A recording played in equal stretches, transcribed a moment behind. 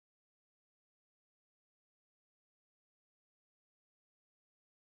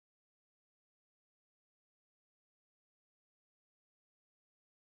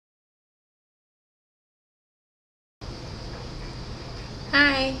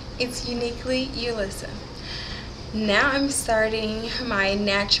Hi, it's Uniquely Ulysa. Now I'm starting my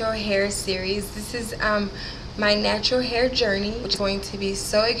natural hair series. This is my natural hair journey, which is going to be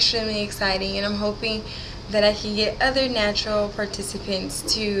so extremely exciting, and I'm hoping that I can get other natural participants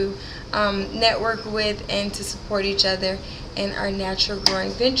to network with and to support each other in our natural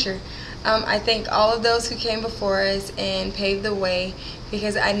growing venture. I thank all of those who came before us and paved the way,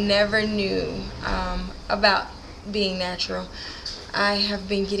 because I never knew about being natural. I have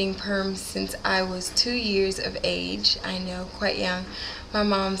been getting perms since I was 2 years of age. I know, quite young. My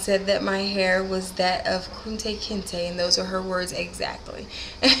mom said that my hair was that of Kunte Kinte, and those are her words exactly.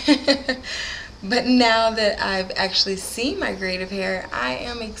 But now that I've actually seen my grade of hair, I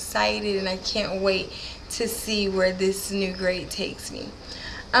am excited and I can't wait to see where this new grade takes me.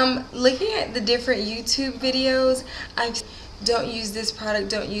 Looking at the different YouTube videos, I don't use this product,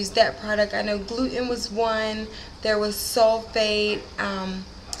 don't use that product. I know gluten was one, there was sulfate,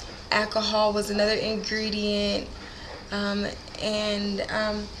 alcohol was another ingredient, and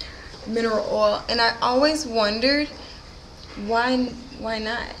mineral oil. And I always wondered why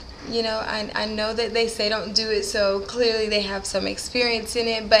not? You know, I know that they say don't do it, so clearly they have some experience in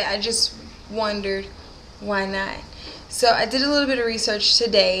it, but I just wondered why not. So I did a little bit of research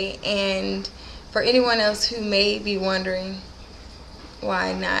today, and for anyone else who may be wondering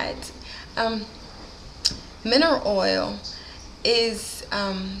why not, mineral oil is,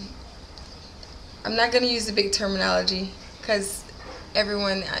 I'm not going to use the big terminology because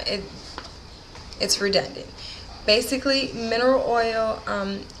everyone, it's redundant. Basically, mineral oil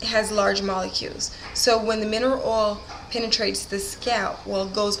has large molecules. So when the mineral oil penetrates the scalp, well,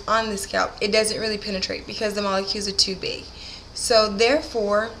 it goes on the scalp, it doesn't really penetrate because the molecules are too big. So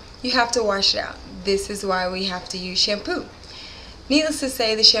therefore, you have to wash it out. This is why we have to use shampoo. Needless to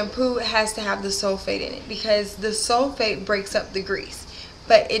say, the shampoo has to have the sulfate in it because the sulfate breaks up the grease.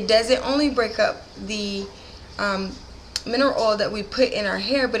 But it doesn't only break up the mineral oil that we put in our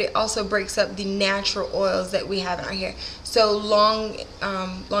hair, but it also breaks up the natural oils that we have in our hair. So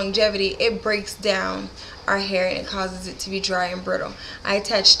longevity, it breaks down our hair and it causes it to be dry and brittle. I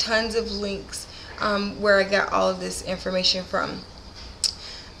attached tons of links where I got all of this information from.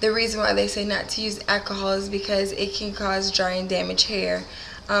 The reason why they say not to use alcohol is because it can cause dry and damaged hair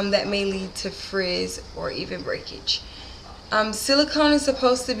that may lead to frizz or even breakage. Silicone is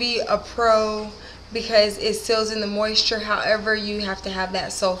supposed to be a pro because it seals in the moisture. However, you have to have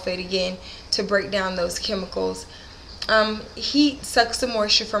that sulfate again to break down those chemicals. Heat sucks the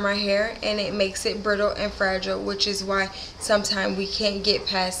moisture from our hair and it makes it brittle and fragile, which is why sometimes we can't get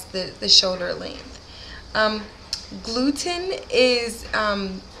past the shoulder length. Gluten is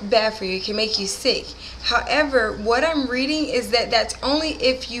bad for you. It can make you sick. However, what I'm reading is that that's only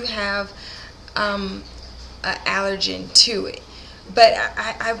if you have an allergen to it. But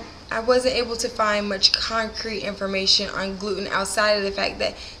I wasn't able to find much concrete information on gluten outside of the fact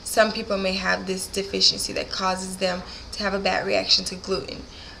that some people may have this deficiency that causes them to have a bad reaction to gluten.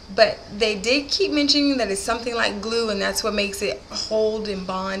 But they did keep mentioning that it's something like glue, and that's what makes it hold and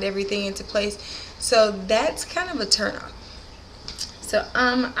bond everything into place. So that's kind of a turnoff. So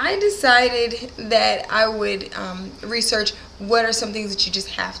I decided that I would research what are some things that you just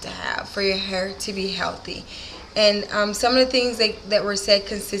have to have for your hair to be healthy. And some of the things that were said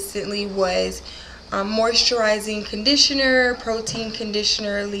consistently was moisturizing conditioner, protein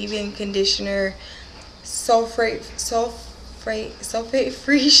conditioner, leave-in conditioner,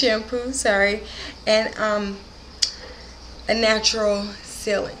 sulfate-free shampoo, and a natural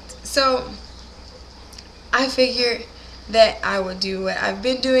sealant. So I figured that I would do what I've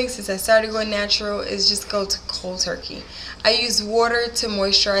been doing since I started going natural, is just go to cold turkey. I use water to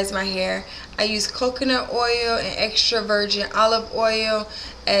moisturize my hair. I use coconut oil and extra virgin olive oil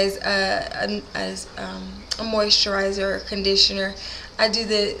as a moisturizer or conditioner. I do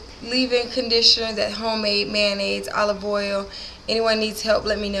the leave-in conditioner, that homemade mayonnaise, olive oil. Anyone needs help,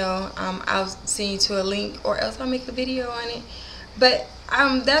 let me know. I'll send you to a link, or else I'll make a video on it. But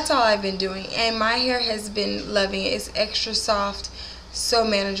that's all I've been doing, and my hair has been loving it. It's extra soft, so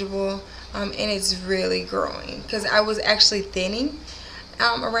manageable, and it's really growing because I was actually thinning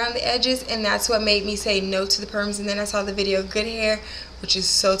around the edges, and that's what made me say no to the perms. And then I saw the video Good Hair, which is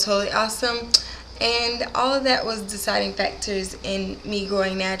so totally awesome, and all of that was deciding factors in me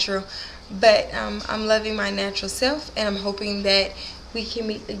going natural. But I'm loving my natural self, and I'm hoping that we can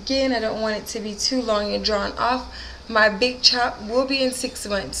meet again. I don't want it to be too long and drawn off. My big chop will be in 6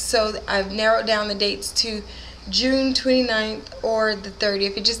 months, so I've narrowed down the dates to June 29th or the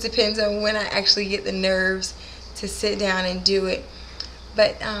 30th. It just depends on when I actually get the nerves to sit down and do it.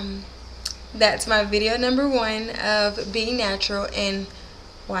 But that's my video number 1 of being natural, and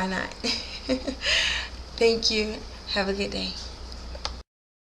why not? Thank you. Have a good day.